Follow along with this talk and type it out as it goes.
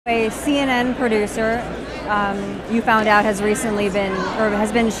A CNN producer, you found out, has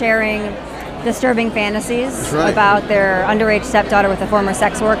been sharing disturbing fantasies about their underage stepdaughter with a former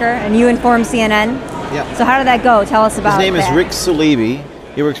sex worker, and you informed CNN. Yeah. So how did that go? Tell us about that. His name is Rick Salibi.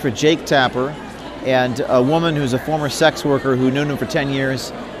 He works for Jake Tapper, and a woman who's a former sex worker who knew him for 10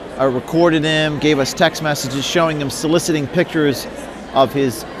 years recorded him, gave us text messages showing him soliciting pictures of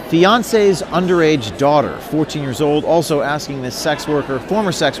his fiance's underage daughter, 14 years old, also asking this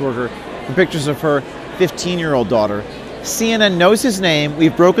former sex worker, for pictures of her 15-year-old daughter. CNN knows his name,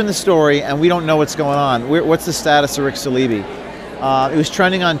 we've broken the story, and we don't know what's going on. What's the status of Rick Salibi? It was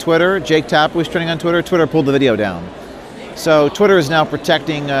trending on Twitter. Jake Tapper was trending on Twitter. Twitter pulled the video down. So Twitter is now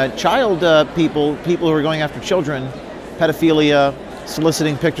protecting people who are going after children, pedophilia,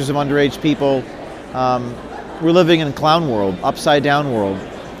 soliciting pictures of underage people. We're living in a clown world, upside down world.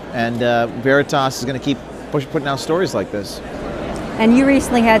 And Veritas is going to keep putting out stories like this. And you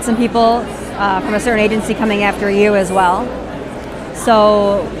recently had some people from a certain agency coming after you as well.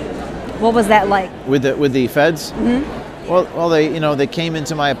 So what was that like? With the feds? Mm-hmm. Well, they came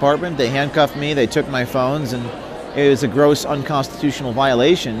into my apartment, they handcuffed me, they took my phones, and it was a gross unconstitutional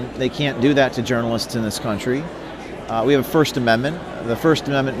violation. They can't do that to journalists in this country. We have a First Amendment. The First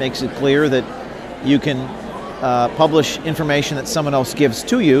Amendment makes it clear that you can publish information that someone else gives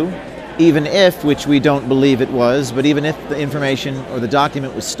to you, even if, which we don't believe it was, but even if the information or the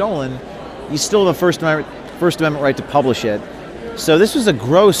document was stolen, you still have a First Amendment right to publish it. So this was a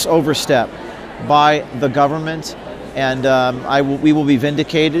gross overstep by the government, and we will be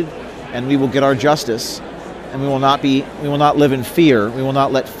vindicated, and we will get our justice, and we will not live in fear. We will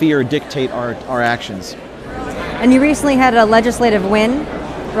not let fear dictate our actions. And you recently had a legislative win,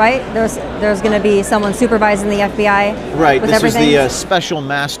 right? There's going to be someone supervising the FBI. Right. With this everything. Was the special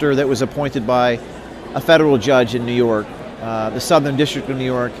master that was appointed by a federal judge in New York, the Southern District of New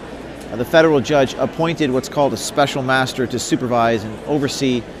York. The federal judge appointed what's called a special master to supervise and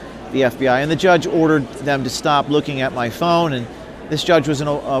oversee the FBI, and the judge ordered them to stop looking at my phone. And this judge was an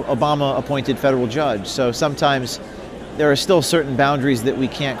Obama-appointed federal judge. So sometimes there are still certain boundaries that we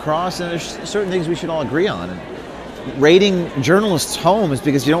can't cross, and there's certain things we should all agree on. And raiding journalists' homes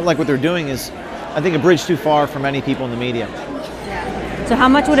because you don't like what they're doing is, I think, a bridge too far for many people in the media. Yeah. So how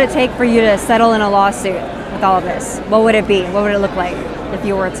much would it take for you to settle in a lawsuit with all of this? What would it be? What would it look like if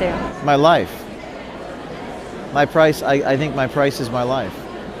you were to? My life. My price, I think my price is my life.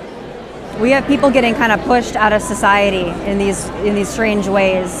 We have people getting kind of pushed out of society in these strange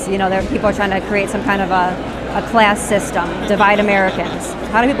ways. You know, people are trying to create some kind of a class system, divide Americans.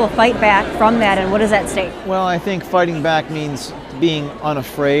 How do people fight back from that, and what is at stake? Well, I think fighting back means being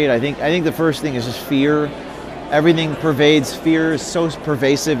unafraid. I think the first thing is just fear. Everything pervades fear. Is so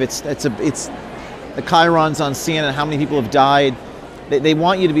pervasive. It's the chyrons on CNN. How many people have died? They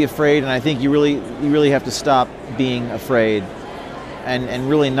want you to be afraid, and I think you really have to stop being afraid, and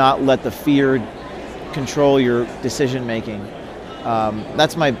really not let the fear control your decision making.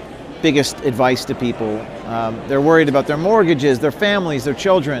 That's my biggest advice to people. They're worried about their mortgages, their families, their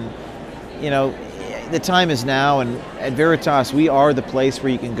children. You know, the time is now, and at Veritas, we are the place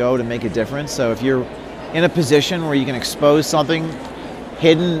where you can go to make a difference. So if you're in a position where you can expose something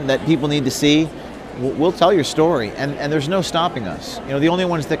hidden that people need to see, we'll tell your story, and there's no stopping us. You know, the only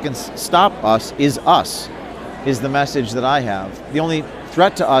ones that can stop us, is the message that I have. The only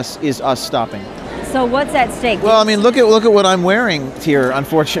threat to us is us stopping. So what's at stake? Well, I mean, look at what I'm wearing here,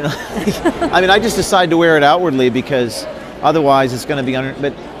 unfortunately. I mean, I just decided to wear it outwardly because otherwise it's going to be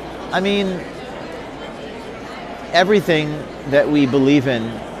but I mean, everything that we believe in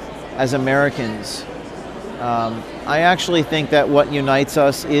as Americans, I actually think that what unites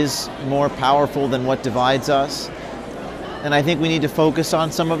us is more powerful than what divides us. And I think we need to focus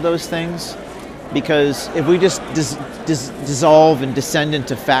on some of those things, because if we just dissolve and descend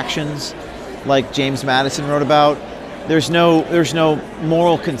into factions like James Madison wrote about, there's no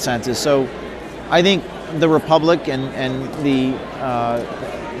moral consensus. So I think the Republic and the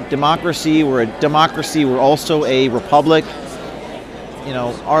democracy, we're a democracy, we're also a republic. You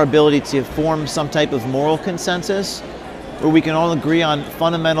know, our ability to form some type of moral consensus where we can all agree on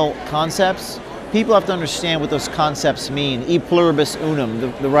fundamental concepts. People have to understand what those concepts mean. E pluribus unum,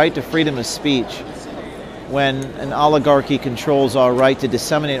 the right to freedom of speech, when an oligarchy controls our right to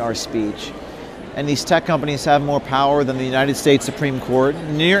disseminate our speech. And these tech companies have more power than the United States Supreme Court.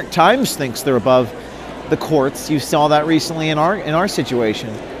 The New York Times thinks they're above the courts. You saw that recently in our situation,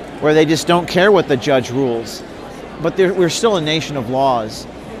 where they just don't care what the judge rules. But we're still a nation of laws,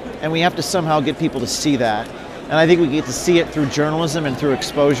 and we have to somehow get people to see that. And I think we get to see it through journalism and through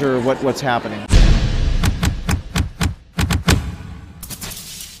exposure of what's happening.